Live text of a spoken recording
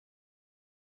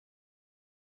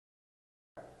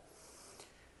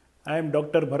I am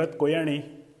Dr. Bharat Koyani,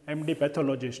 MD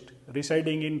pathologist,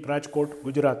 residing in Rajkot,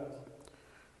 Gujarat.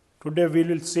 Today we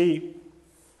will see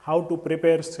how to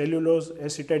prepare cellulose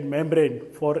acetate membrane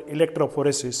for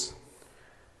electrophoresis.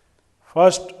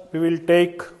 First, we will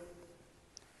take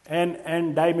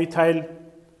N-dimethyl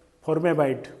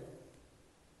formamide.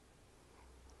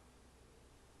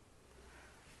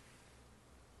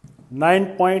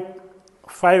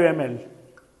 .5 ml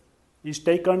is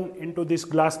taken into this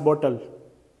glass bottle.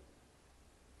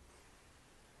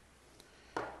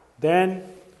 Then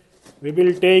we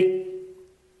will take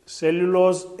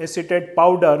cellulose acetate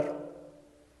powder.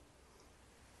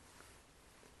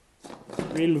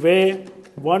 We will weigh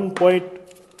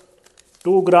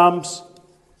 1.2 grams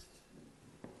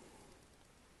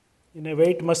in a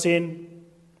weight machine.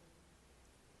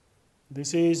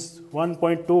 This is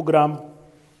 1.2 gram.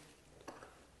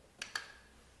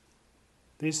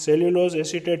 This cellulose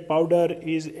acetate powder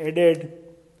is added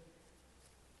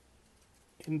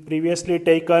in previously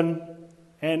taken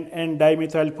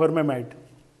N-dimethyl formamide.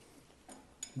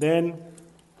 Then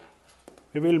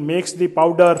we will mix the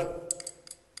powder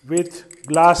with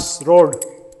glass rod,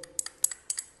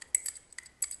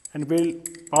 and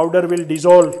powder will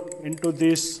dissolve into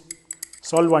this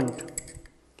solvent.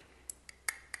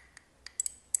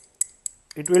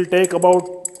 It will take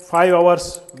about 5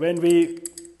 hours when we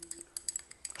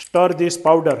stir this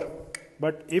powder,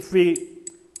 but if we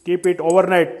keep it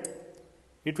overnight,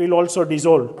 it will also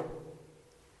dissolve.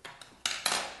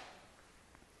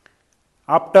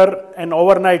 After an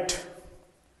overnight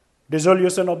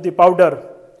dissolution of the powder,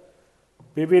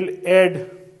 we will add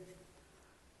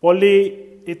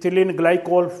polyethylene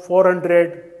glycol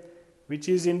 400, which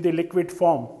is in the liquid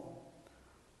form.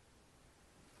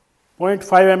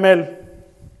 0.5 ml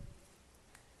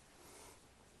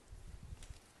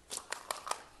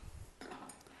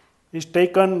is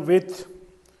taken with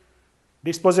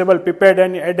disposable pipette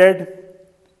and added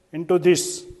into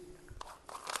this.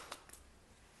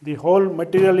 The whole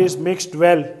material is mixed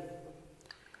well,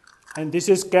 and this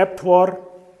is kept for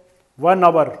 1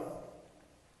 hour.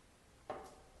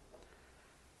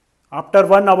 After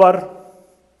 1 hour,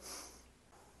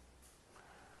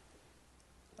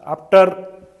 after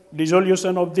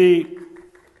dissolution of the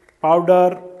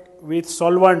powder with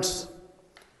solvents,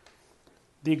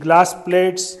 the glass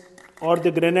plates or the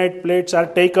granite plates are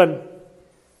taken,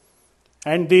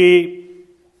 and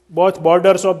both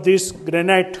borders of this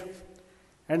granite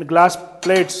and glass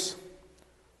plates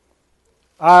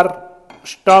are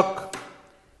stuck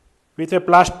with a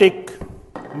plastic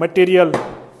material.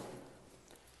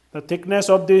 The thickness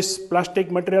of this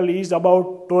plastic material is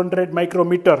about 200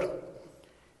 micrometer,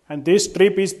 and this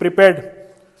strip is prepared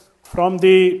from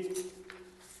the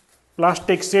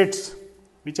plastic sheets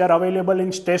which are available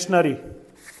in stationery.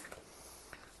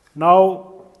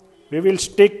 Now we will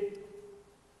stick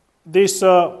this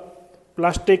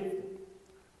plastic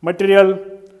material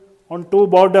on two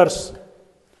borders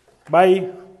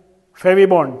by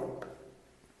Fevibond,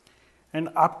 and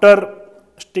after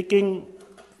sticking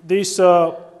this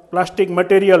plastic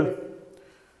material,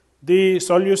 the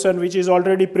solution which is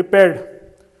already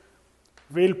prepared,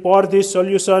 we will pour this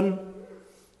solution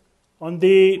on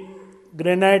the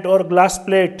granite or glass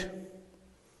plate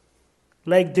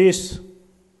like this.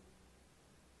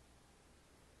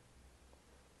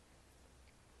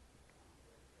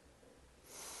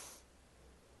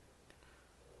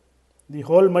 The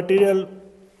whole material,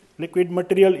 liquid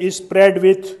material, is spread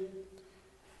with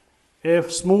a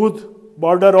smooth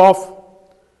border of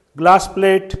glass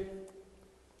plate,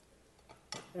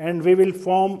 and we will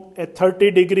form a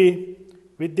 30-degree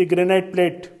with the granite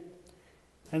plate,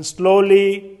 and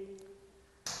slowly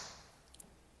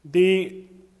the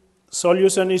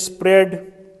solution is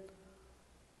spread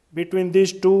between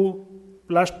these two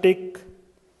plastic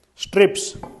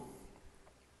strips.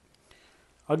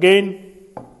 Again,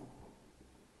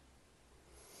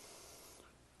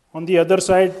 on the other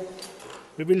side,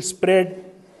 we will spread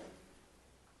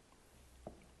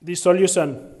the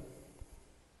solution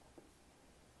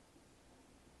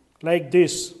like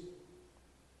this.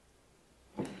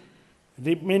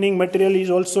 Remaining material is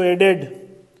also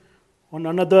added on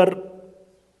another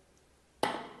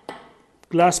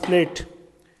glass plate,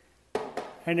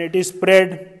 and it is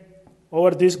spread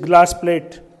over this glass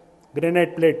plate,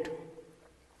 granite plate.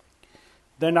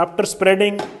 Then after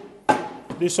spreading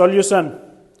the solution,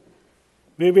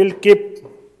 we will keep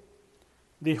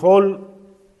the whole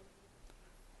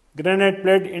granite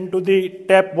plate into the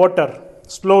tap water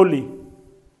slowly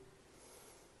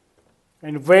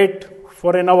and wait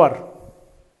for an hour.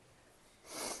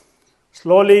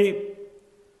 Slowly,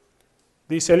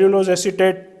 the cellulose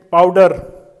acetate powder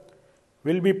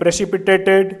will be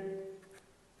precipitated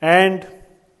and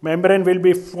membrane will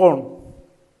be formed.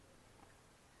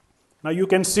 Now you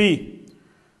can see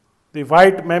the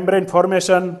white membrane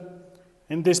formation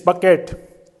in this bucket,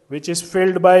 which is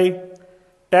filled by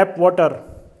tap water.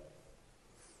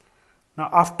 Now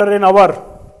after an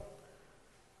hour,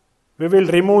 we will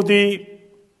remove the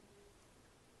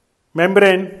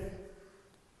membrane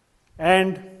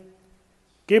and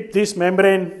keep this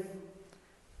membrane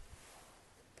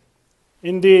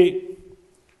in the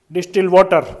distilled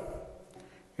water.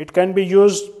 It can be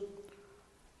used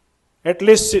at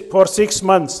least for 6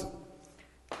 months,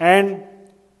 and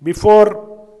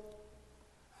before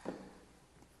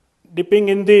dipping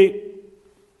in the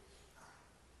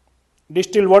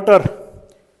distilled water,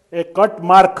 a cut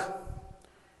mark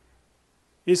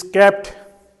is kept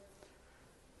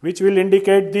which will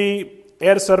indicate the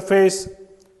air surface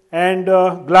and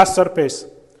glass surface.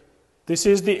 This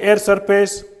is the air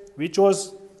surface which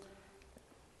was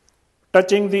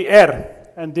touching the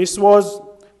air, and this was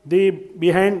the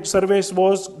behind surface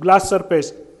was glass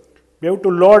surface. We have to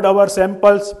load our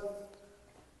samples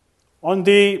on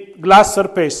the glass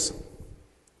surface.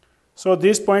 So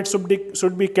these points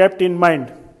should be kept in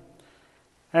mind.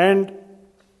 And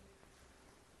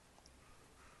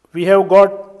we have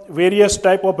got various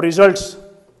type of results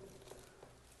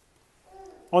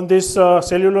on this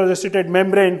cellulose acetate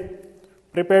membrane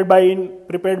prepared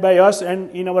by us and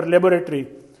in our laboratory.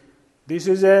 This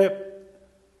is a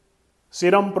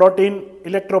serum protein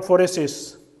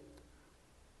electrophoresis.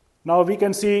 Now we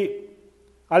can see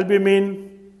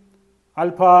albumin,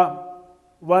 alpha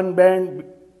 1 band,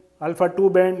 alpha 2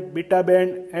 band, beta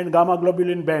band and gamma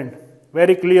globulin band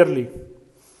very clearly.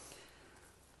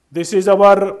 This is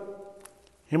our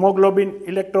hemoglobin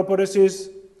electrophoresis,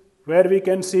 where we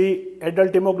can see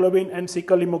adult hemoglobin and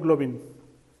sickle hemoglobin.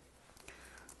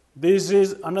 This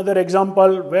is another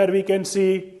example where we can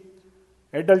see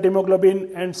adult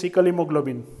hemoglobin and sickle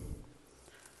hemoglobin.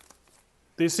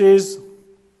 This is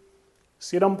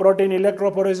serum protein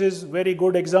electrophoresis, very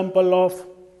good example of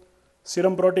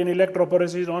serum protein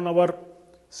electrophoresis on our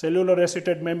cellular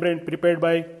acetate membrane prepared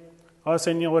by us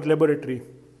in our laboratory.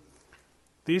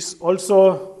 This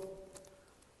also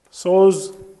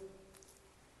shows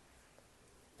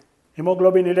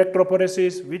hemoglobin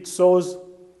electrophoresis, which shows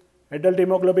adult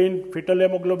hemoglobin, fetal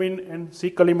hemoglobin and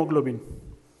sickle hemoglobin.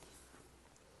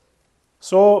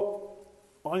 So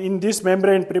in this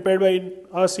membrane prepared by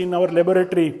us in our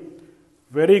laboratory,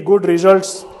 very good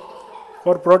results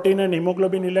for protein and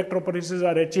hemoglobin electrophoresis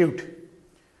are achieved.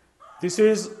 This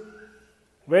is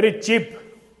very cheap,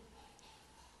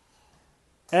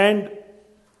 and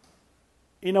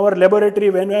in our laboratory,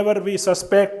 whenever we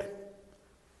suspect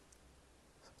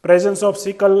presence of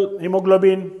sickle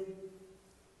hemoglobin,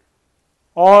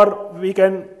 or we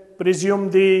can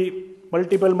presume the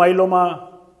multiple myeloma,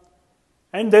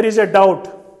 and there is a doubt,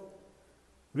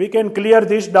 we can clear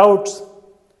these doubts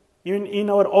in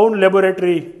our own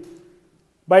laboratory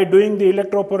by doing the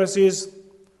electrophoresis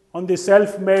on the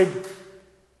self-made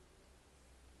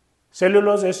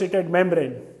cellulose acetate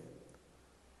membrane.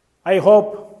 I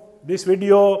hope this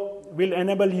video will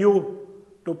enable you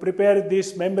to prepare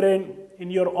this membrane in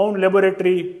your own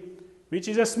laboratory, which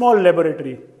is a small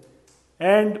laboratory,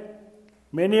 and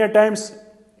many a times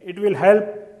it will help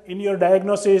in your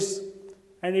diagnosis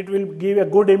and it will give a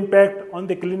good impact on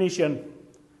the clinician.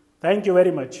 Thank you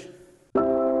very much.